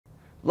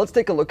Let's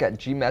take a look at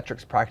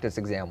Geometrics Practice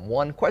Exam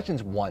 1,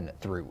 questions 1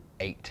 through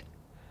 8.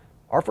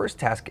 Our first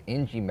task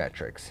in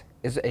Geometrics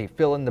is a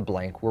fill in the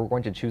blank where we're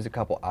going to choose a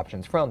couple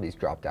options from these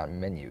drop-down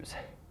menus.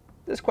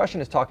 This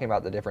question is talking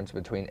about the difference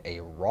between a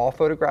raw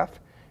photograph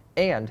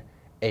and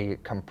a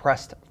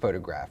compressed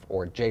photograph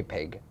or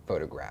JPEG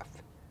photograph.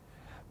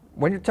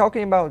 When you're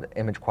talking about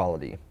image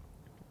quality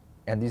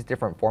and these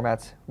different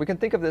formats, we can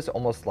think of this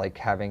almost like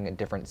having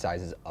different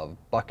sizes of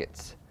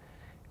buckets.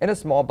 In a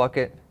small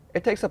bucket,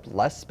 it takes up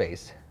less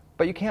space,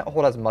 but you can't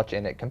hold as much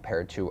in it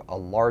compared to a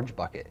large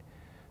bucket.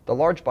 The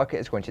large bucket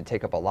is going to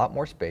take up a lot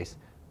more space,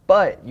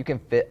 but you can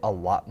fit a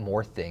lot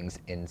more things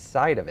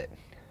inside of it.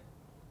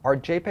 Our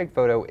JPEG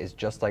photo is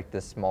just like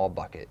this small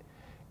bucket.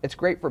 It's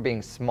great for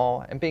being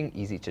small and being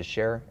easy to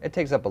share. It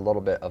takes up a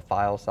little bit of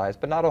file size,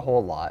 but not a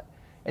whole lot,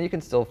 and you can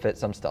still fit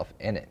some stuff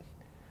in it.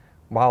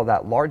 While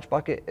that large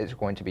bucket is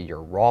going to be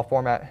your raw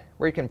format,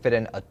 where you can fit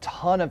in a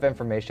ton of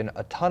information,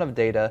 a ton of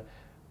data,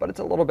 but it's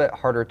a little bit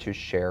harder to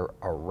share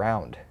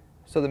around.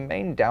 So the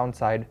main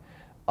downside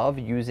of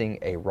using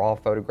a raw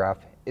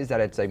photograph is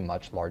that it's a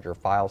much larger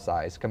file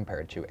size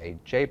compared to a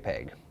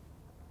JPEG.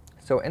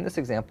 So in this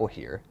example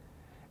here,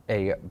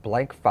 a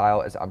blank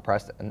file is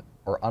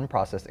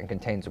unprocessed and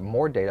contains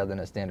more data than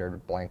a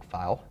standard blank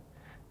file.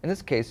 In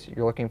this case,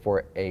 you're looking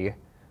for a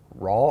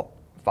raw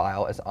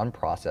file is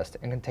unprocessed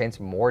and contains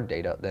more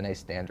data than a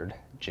standard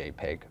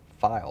JPEG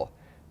file,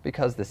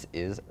 because this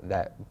is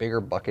that bigger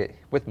bucket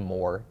with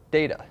more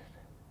data.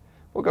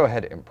 We'll go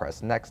ahead and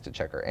press next to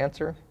check our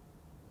answer.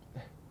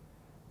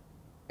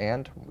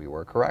 And we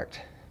were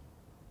correct.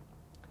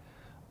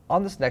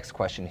 On this next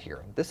question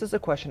here, this is a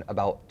question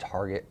about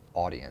target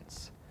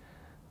audience.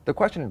 The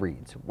question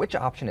reads, which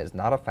option is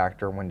not a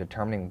factor when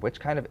determining which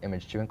kind of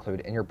image to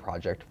include in your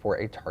project for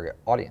a target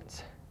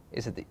audience?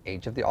 Is it the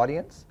age of the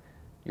audience,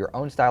 your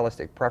own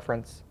stylistic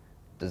preference,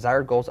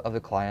 desired goals of the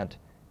client,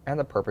 and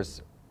the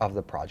purpose of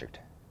the project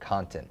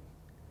content?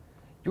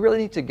 You really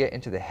need to get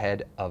into the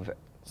head of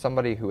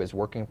somebody who is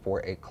working for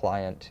a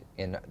client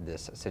in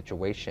this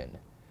situation.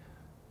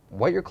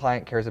 What your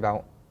client cares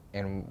about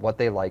and what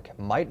they like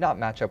might not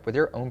match up with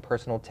your own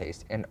personal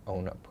taste and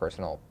own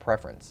personal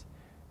preference.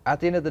 At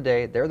the end of the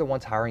day, they're the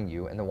ones hiring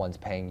you and the ones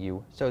paying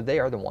you, so they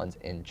are the ones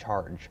in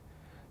charge.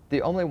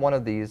 The only one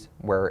of these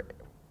where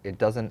it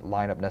doesn't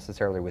line up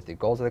necessarily with the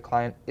goals of the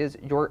client is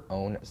your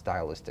own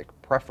stylistic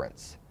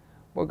preference.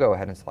 We'll go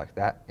ahead and select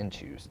that and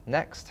choose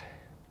next.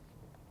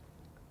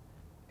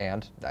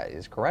 And that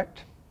is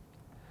correct.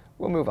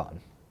 We'll move on.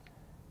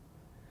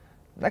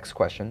 Next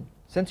question.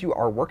 Since you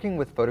are working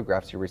with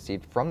photographs you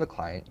received from the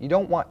client, you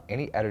don't want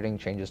any editing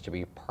changes to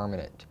be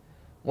permanent.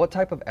 What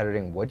type of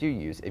editing would you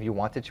use if you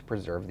wanted to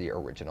preserve the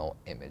original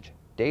image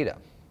data?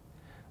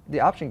 The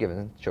option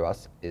given to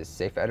us is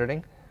safe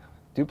editing,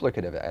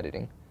 duplicative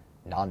editing,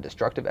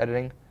 non-destructive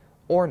editing,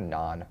 or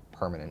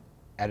non-permanent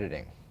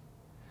editing.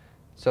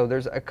 So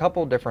there's a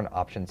couple different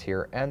options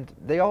here, and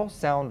they all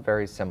sound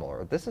very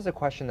similar. This is a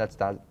question that's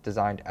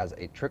designed as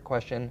a trick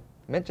question,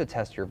 meant to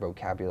test your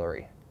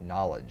vocabulary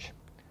knowledge.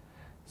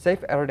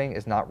 Safe editing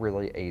is not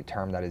really a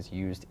term that is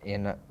used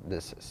in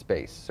this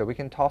space, so we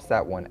can toss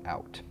that one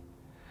out.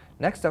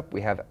 Next up,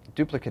 we have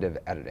duplicative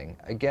editing.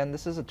 Again,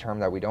 this is a term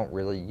that we don't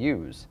really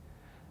use.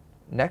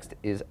 Next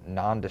is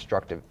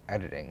non-destructive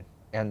editing,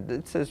 and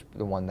this is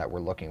the one that we're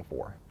looking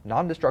for.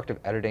 Non-destructive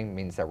editing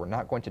means that we're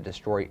not going to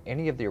destroy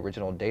any of the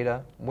original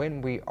data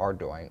when we are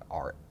doing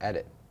our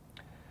edit.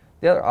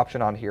 The other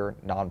option on here,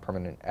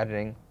 non-permanent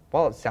editing,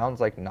 while it sounds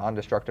like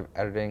non-destructive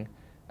editing,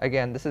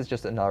 again, this is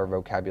just another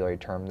vocabulary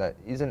term that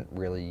isn't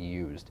really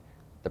used.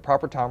 The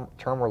proper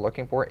term we're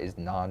looking for is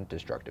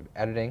non-destructive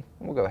editing,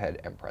 and we'll go ahead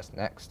and press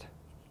next.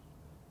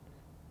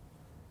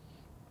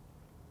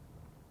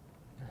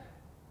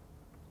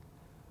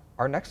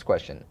 Our next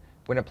question,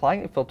 when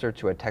applying a filter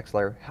to a text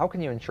layer, how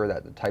can you ensure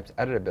that the type's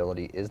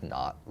editability is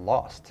not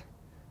lost?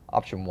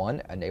 Option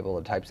 1, enable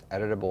the type's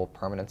editable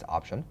permanence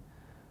option.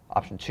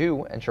 Option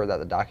 2, ensure that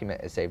the document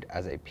is saved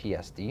as a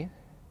PSD.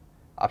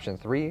 Option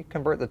 3,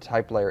 convert the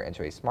type layer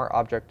into a smart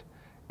object.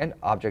 And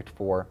Object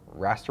 4,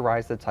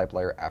 rasterize the type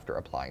layer after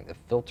applying the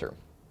filter.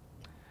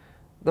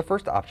 The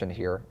first option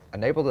here,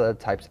 enable the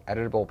type's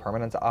editable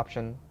permanence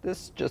option,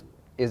 this just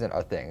isn't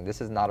a thing. This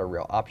is not a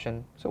real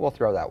option, so we'll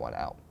throw that one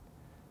out.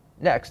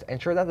 Next,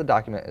 ensure that the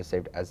document is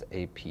saved as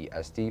a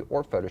PSD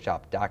or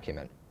PhotoShop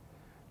document.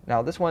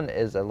 Now this one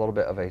is a little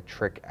bit of a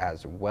trick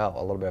as well,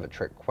 a little bit of a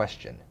trick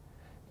question.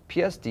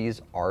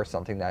 PSDs are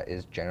something that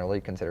is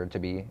generally considered to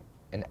be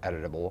an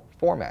editable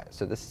format,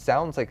 so this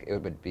sounds like it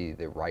would be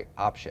the right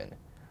option.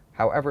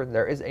 However,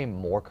 there is a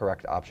more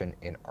correct option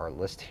in our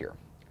list here,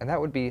 and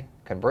that would be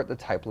convert the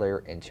type layer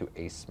into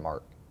a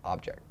smart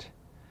object.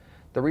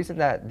 The reason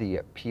that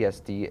the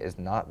PSD is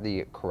not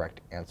the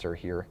correct answer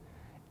here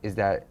is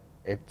that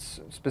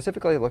it's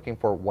specifically looking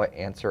for what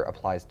answer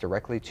applies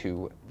directly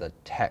to the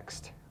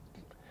text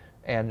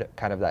and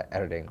kind of that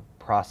editing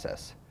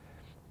process.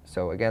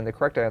 So again, the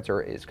correct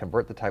answer is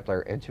convert the type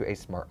layer into a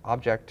smart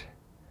object.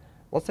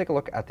 Let's take a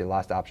look at the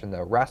last option,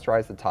 though,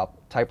 rasterize the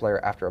type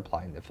layer after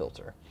applying the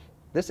filter.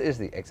 This is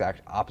the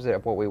exact opposite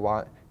of what we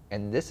want,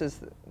 and this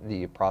is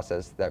the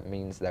process that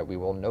means that we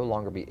will no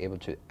longer be able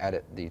to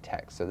edit the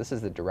text. So this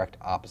is the direct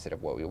opposite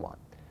of what we want.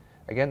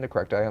 Again, the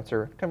correct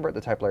answer, convert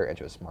the type layer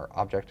into a smart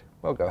object.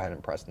 We'll go ahead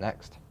and press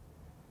next.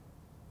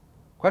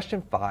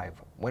 Question 5.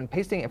 When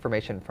pasting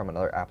information from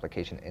another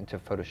application into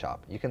Photoshop,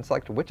 you can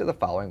select which of the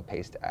following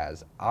paste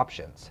as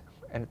options,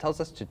 and it tells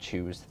us to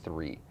choose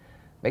 3.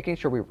 Making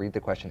sure we read the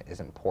question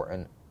is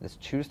important. This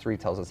choose 3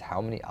 tells us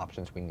how many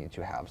options we need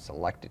to have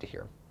selected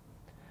here.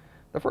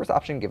 The first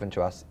option given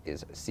to us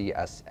is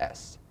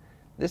CSS.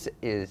 This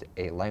is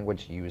a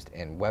language used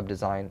in web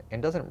design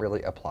and doesn't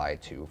really apply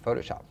to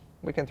Photoshop.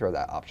 We can throw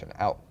that option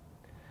out.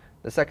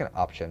 The second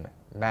option,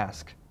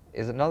 mask,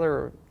 is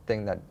another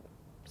thing that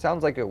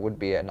sounds like it would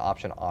be an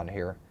option on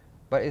here,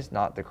 but is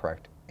not the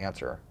correct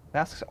answer.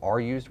 Masks are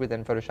used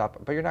within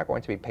Photoshop, but you're not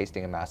going to be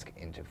pasting a mask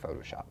into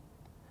Photoshop.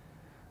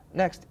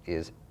 Next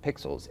is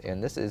pixels,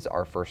 and this is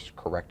our first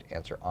correct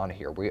answer on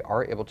here. We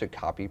are able to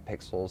copy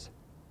pixels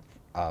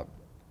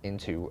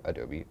into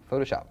Adobe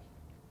Photoshop.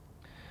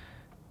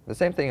 The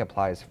same thing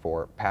applies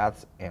for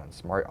paths and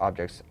smart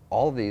objects.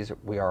 All of these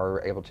we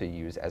are able to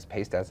use as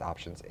paste as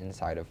options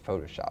inside of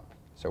Photoshop.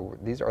 So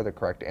these are the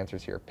correct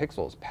answers here: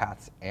 pixels,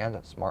 paths,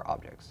 and smart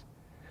objects.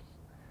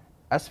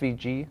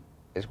 SVG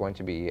is going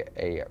to be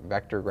a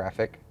vector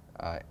graphic,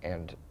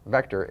 and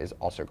vector is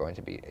also going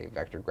to be a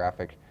vector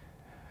graphic.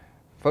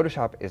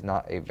 Photoshop is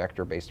not a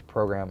vector-based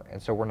program,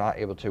 and so we're not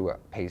able to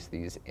paste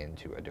these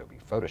into Adobe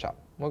Photoshop.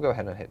 We'll go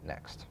ahead and hit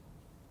next.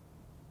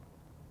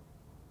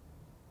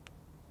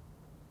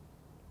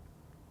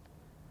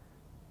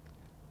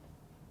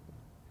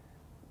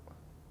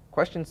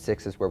 Question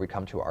 6 is where we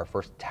come to our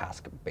first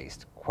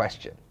task-based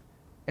question.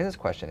 In this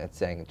question, it's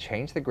saying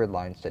change the grid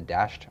lines to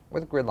dashed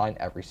with grid line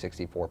every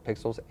 64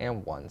 pixels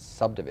and 1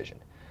 subdivision.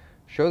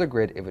 Show the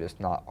grid if it is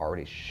not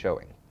already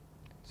showing.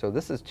 So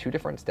this is 2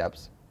 different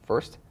steps.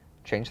 First,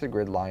 change the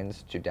grid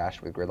lines to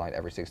dashed with grid line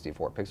every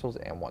 64 pixels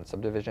and 1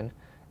 subdivision.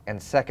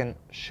 And second,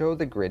 show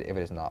the grid if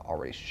it is not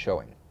already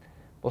showing.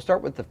 We'll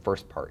start with the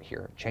first part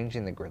here,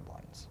 changing the grid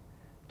lines.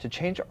 To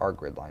change our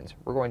grid lines,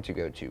 we're going to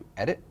go to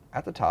Edit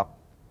at the top,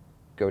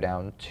 go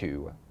down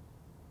to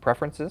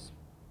Preferences,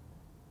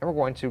 and we're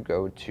going to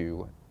go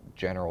to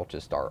General to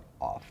start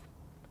off.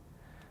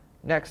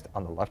 Next,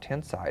 on the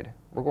left-hand side,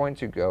 we're going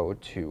to go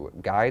to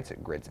Guides,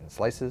 Grids, and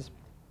Slices,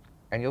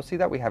 and you'll see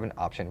that we have an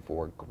option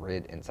for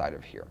grid inside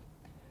of here.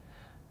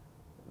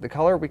 The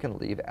color we can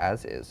leave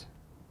as is,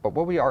 but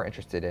what we are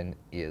interested in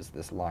is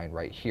this line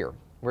right here.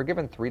 We're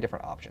given 3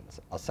 different options: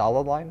 a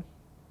solid line,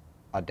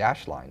 a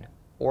dashed line,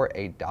 or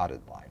a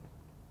dotted line.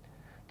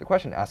 The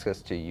question asks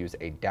us to use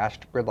a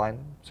dashed grid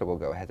line, so we'll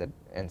go ahead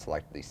and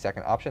select the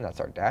second option. That's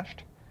our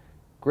dashed.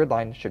 Grid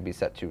line should be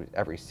set to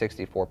every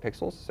 64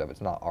 pixels, so if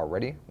it's not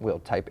already, we'll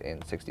type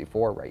in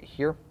 64 right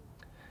here,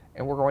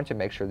 and we're going to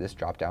make sure this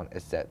dropdown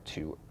is set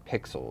to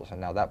pixels. And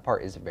now that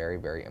part is very,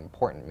 very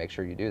important. Make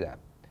sure you do that.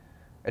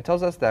 It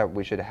tells us that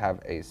we should have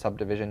a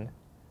subdivision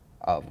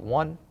of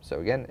 1,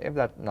 so again, if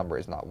that number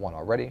is not 1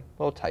 already,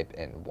 we'll type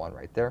in 1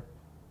 right there.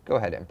 Go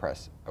ahead and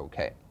press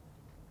OK.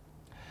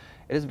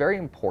 It is very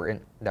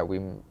important that we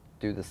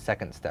do the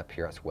second step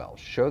here as well.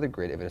 Show the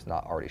grid if it is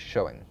not already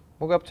showing.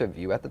 We'll go up to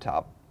View at the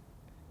top,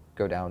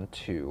 go down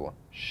to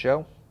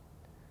Show,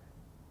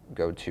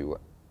 go to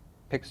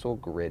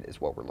Pixel Grid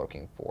is what we're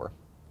looking for.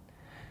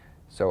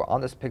 So on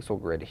this pixel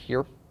grid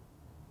here,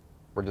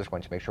 we're just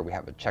going to make sure we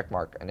have a check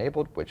mark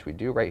enabled, which we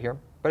do right here.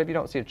 But if you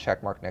don't see a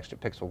check mark next to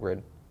pixel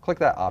grid, click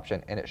that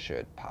option and it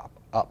should pop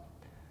up.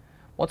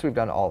 Once we've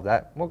done all of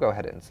that, we'll go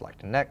ahead and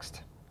select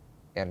Next,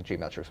 and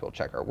Gmetrics will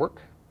check our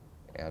work.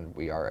 And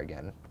we are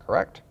again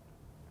correct.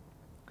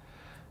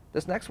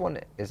 This next one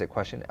is a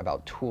question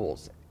about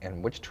tools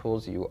and which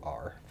tools you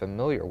are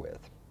familiar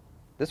with.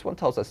 This one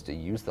tells us to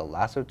use the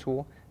lasso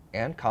tool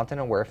and content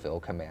aware fill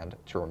command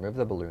to remove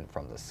the balloon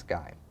from the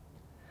sky.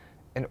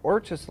 In order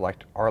to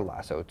select our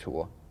lasso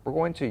tool, we're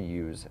going to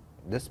use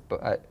this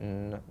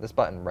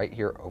button right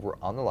here over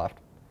on the left,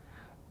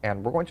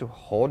 and we're going to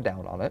hold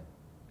down on it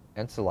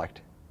and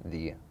select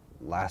the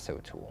lasso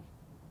tool.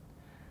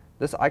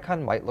 This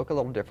icon might look a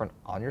little different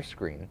on your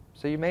screen,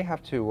 so you may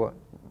have to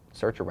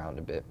search around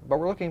a bit, but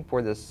we're looking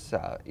for this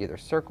either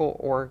circle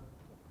or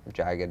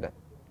jagged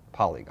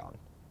polygon.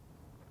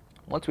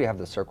 Once we have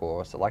the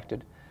circle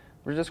selected,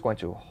 we're just going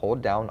to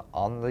hold down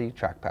on the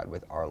trackpad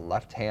with our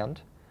left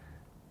hand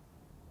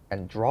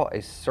and draw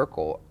a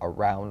circle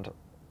around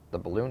the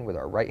balloon with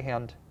our right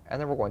hand,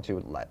 and then we're going to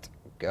let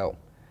go.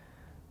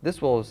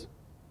 This will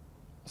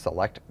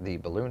select the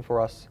balloon for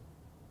us,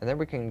 and then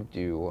we can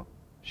do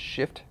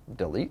Shift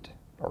Delete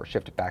or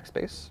Shift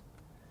Backspace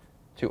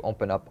to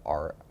open up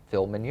our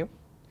fill menu,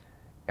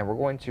 and we're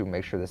going to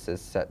make sure this is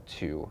set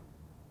to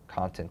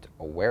content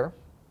aware,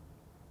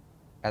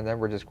 and then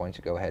we're just going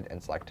to go ahead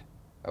and select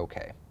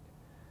OK.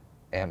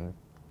 And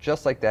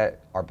just like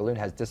that, our balloon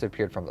has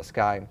disappeared from the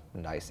sky,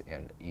 nice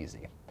and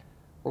easy.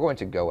 We're going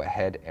to go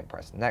ahead and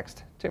press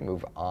Next to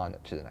move on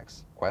to the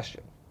next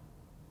question.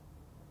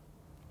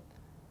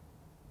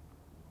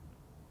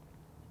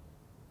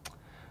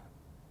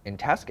 In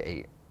task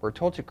 8, we're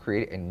told to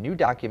create a new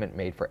document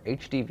made for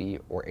HDV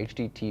or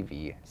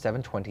HDTV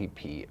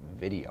 720p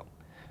video.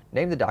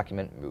 Name the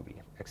document movie,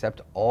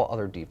 accept all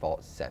other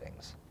default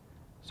settings.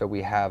 So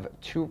we have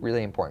two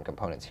really important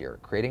components here,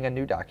 creating a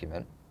new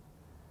document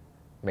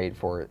made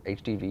for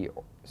HDV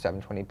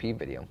 720p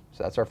video.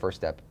 So that's our first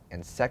step.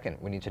 And second,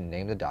 we need to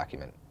name the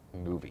document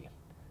movie.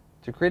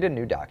 To create a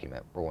new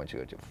document, we're going to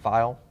go to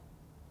File,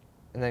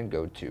 and then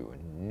go to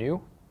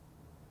New,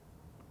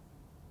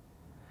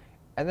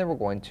 and then we're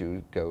going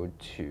to go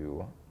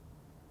to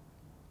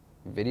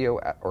Video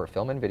or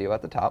Film and Video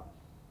at the top.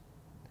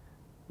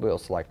 We'll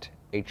select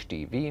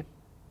HDV,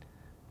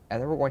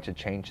 and then we're going to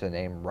change the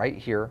name right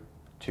here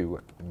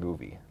to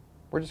Movie.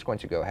 We're just going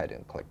to go ahead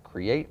and click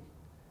Create,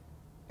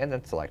 and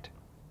then select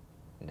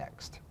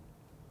Next.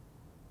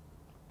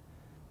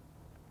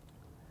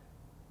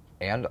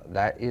 And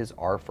that is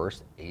our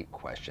first 8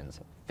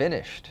 questions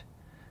finished.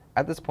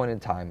 At this point in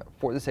time,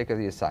 for the sake of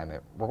the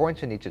assignment, we're going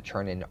to need to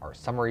turn in our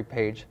summary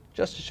page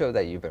just to show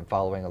that you've been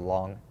following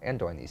along and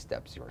doing these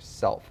steps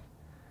yourself.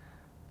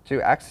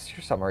 To access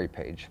your summary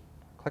page,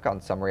 click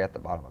on Summary at the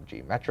bottom of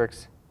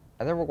Geometrics,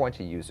 and then we're going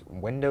to use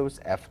Windows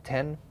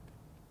F10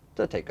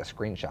 to take a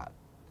screenshot.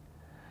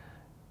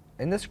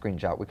 In this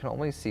screenshot, we can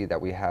only see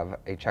that we have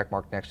a check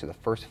mark next to the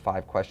first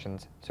 5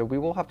 questions, so we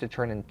will have to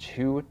turn in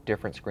 2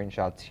 different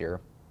screenshots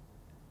here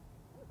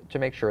to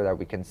make sure that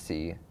we can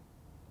see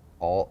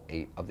all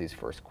 8 of these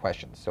first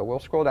questions. So we'll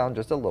scroll down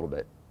just a little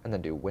bit and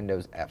then do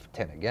Windows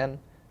F10 again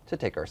to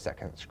take our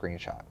second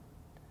screenshot.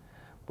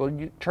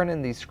 We'll turn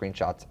in these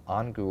screenshots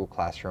on Google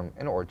Classroom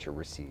in order to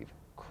receive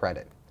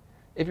credit.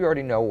 If you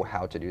already know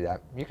how to do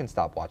that, you can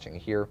stop watching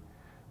here.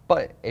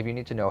 But if you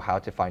need to know how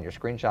to find your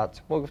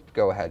screenshots, we'll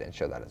go ahead and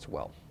show that as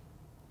well.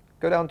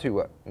 Go down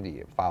to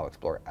the File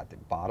Explorer at the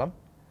bottom,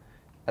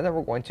 and then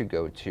we're going to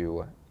go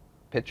to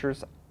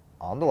Pictures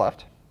on the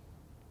left,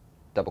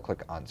 double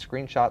click on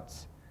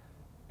Screenshots,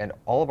 and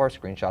all of our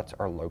screenshots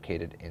are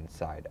located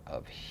inside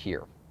of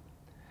here.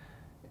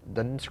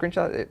 The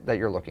screenshot that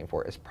you're looking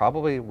for is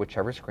probably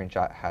whichever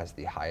screenshot has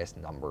the highest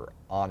number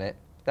on it.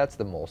 That's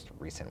the most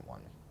recent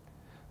one.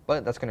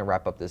 But that's going to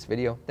wrap up this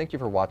video. Thank you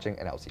for watching,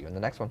 and I'll see you in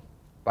the next one.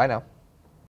 Bye now.